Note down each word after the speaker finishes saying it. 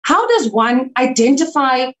how does one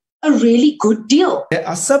identify a really good deal? There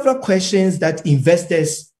are several questions that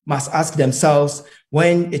investors must ask themselves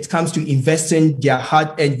when it comes to investing their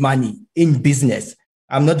hard-earned money in business.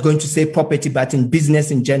 I'm not going to say property, but in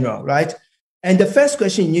business in general, right? And the first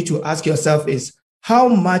question you need to ask yourself is, how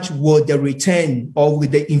much will the return or will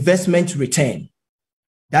the investment return?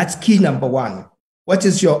 That's key number one. What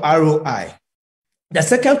is your ROI? The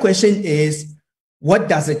second question is, what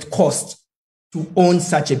does it cost to own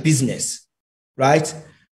such a business, right?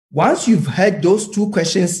 Once you've had those two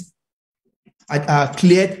questions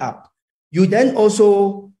cleared up, you then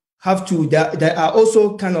also have to, there are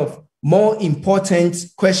also kind of more important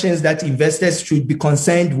questions that investors should be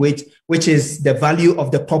concerned with, which is the value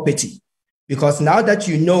of the property. Because now that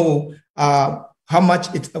you know how much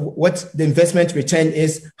what the investment return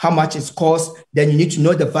is, how much it costs, then you need to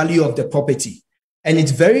know the value of the property. And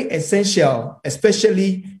it's very essential,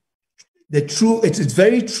 especially it is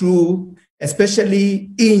very true,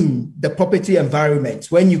 especially in the property environment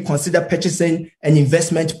when you consider purchasing an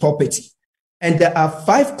investment property. And there are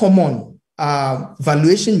 5 common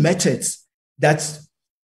valuation methods that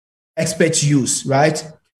experts use, right?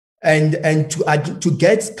 And to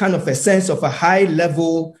get kind of a sense of a high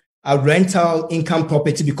level rental income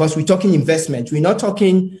property, because we're talking investment. We're not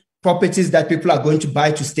talking properties that people are going to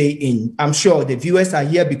buy to stay in. I'm sure the viewers are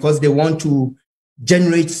here because they want to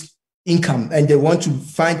generate income and they want to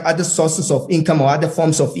find other sources of income or other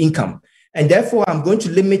forms of income. And therefore, I'm going to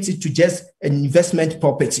limit it to just an investment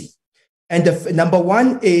property. And the number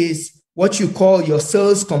one is what you call your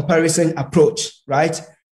sales comparison approach, right?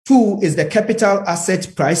 2 is the capital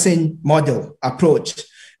asset pricing model approach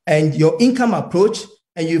and your income approach.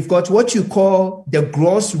 And you've got what you call the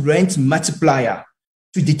gross rent multiplier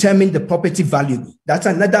to determine the property value. That's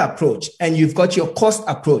another approach. And you've got your cost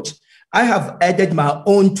approach. I have added my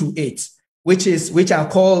own to it, which I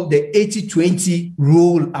call the 80-20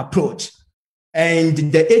 rule approach. And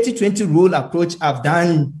the 80-20 rule approach I've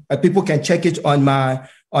done, people can check it on my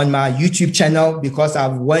YouTube channel because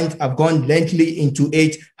I've gone lengthily into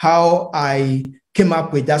it, how I came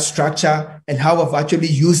up with that structure and how I've actually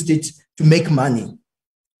used it to make money.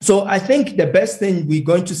 So I think the best thing we're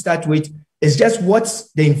going to start with is just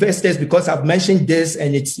what's the investors, because I've mentioned this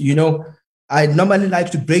and it's, I normally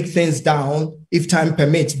like to break things down if time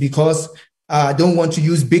permits, because I don't want to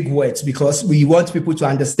use big words because we want people to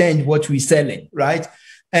understand what we're selling, right?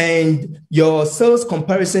 And your sales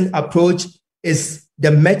comparison approach is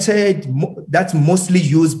the method that's mostly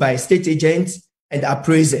used by estate agents and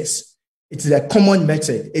appraisers. It's a common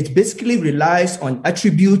method. It basically relies on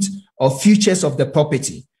attributes or features of the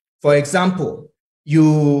property. For example,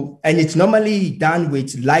 and it's normally done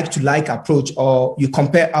with like-to-like approach, or you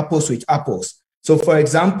compare apples with apples. So for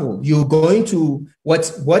example, you're going to,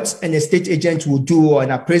 what an estate agent will do or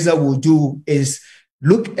an appraiser will do is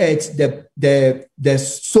look at the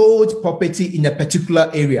sold property in a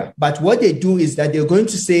particular area. But what they do is that they're going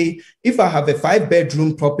to say, if I have a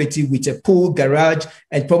 5-bedroom property with a pool, garage,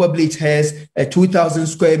 and probably it has a 2,000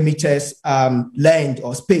 square meters land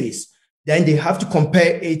or space, then they have to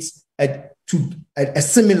compare it to a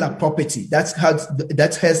similar property that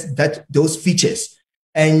has those features.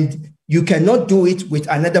 And you cannot do it with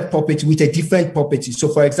another property, with a different property. So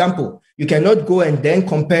for example, you cannot go and then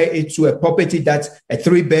compare it to a property that's a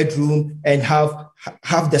 3-bedroom and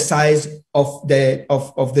have the size of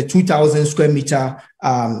the 2,000 square meter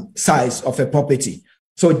size of a property.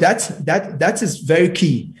 So that is very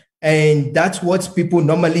key. And that's what people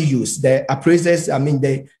normally use. The appraisers,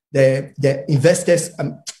 the investors,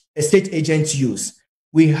 estate agents use.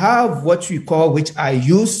 We have what we call, which I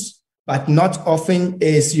use, but not often,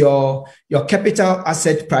 is your capital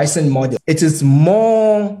asset pricing model. It is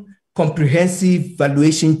more comprehensive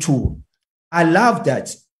valuation tool. I love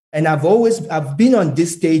that. And I've been on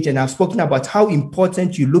this stage and I've spoken about how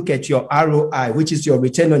important you look at your ROI, which is your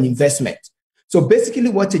return on investment. So basically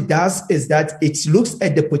what it does is that it looks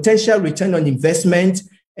at the potential return on investment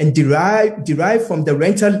and derive from the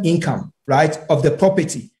rental income, right, of the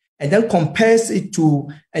property, and then compares it to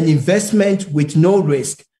an investment with no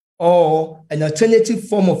risk or an alternative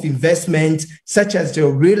form of investment, such as the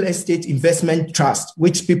real estate investment trust,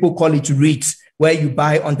 which people call it REITs, where you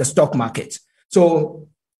buy on the stock market. So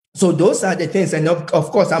those are the things. And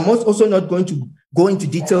of course, I'm also not going to go into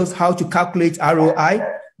details how to calculate ROI,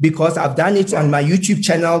 because I've done it on my YouTube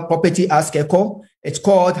channel, PropertyAskEkow. It's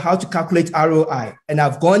called How to Calculate ROI. And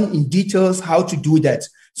I've gone in details how to do that,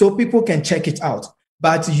 so people can check it out.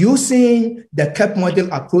 But using the CAP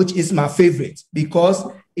model approach is my favorite, because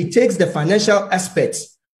it takes the financial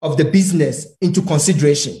aspects of the business into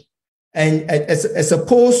consideration. and as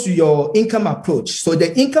opposed to your income approach. So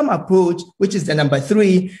the income approach, which is the number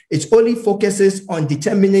 3, it only focuses on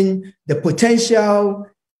determining the potential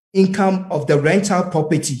income of the rental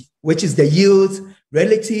property, which is the yield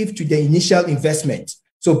relative to the initial investment.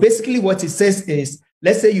 So basically what it says is,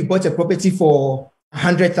 let's say you bought a property for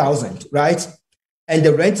 100,000, right? And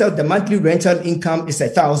the monthly rental income is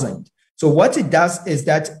 1,000. So what it does is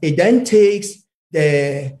that it then takes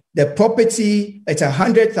the property at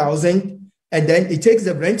 100,000, and then it takes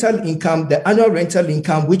the rental income, the annual rental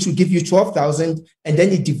income, which will give you 12,000, and then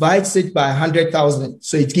it divides it by 100,000.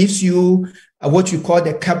 So it gives you what you call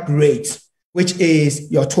the cap rate, which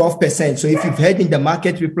is your 12%. So if you've heard in the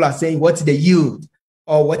market, people are saying, what's the yield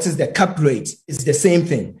or what is the cap rate? It's the same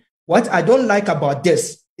thing. What I don't like about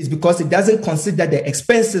this is because it doesn't consider the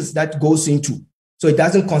expenses that goes into. So it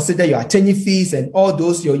doesn't consider your attorney fees and all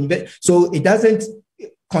those, so it doesn't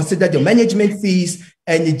consider the management fees,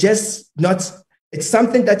 and it's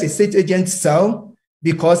something that estate agents sell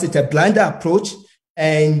because it's a blinder approach,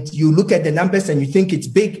 and you look at the numbers and you think it's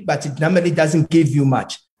big, but it normally doesn't give you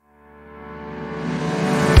much.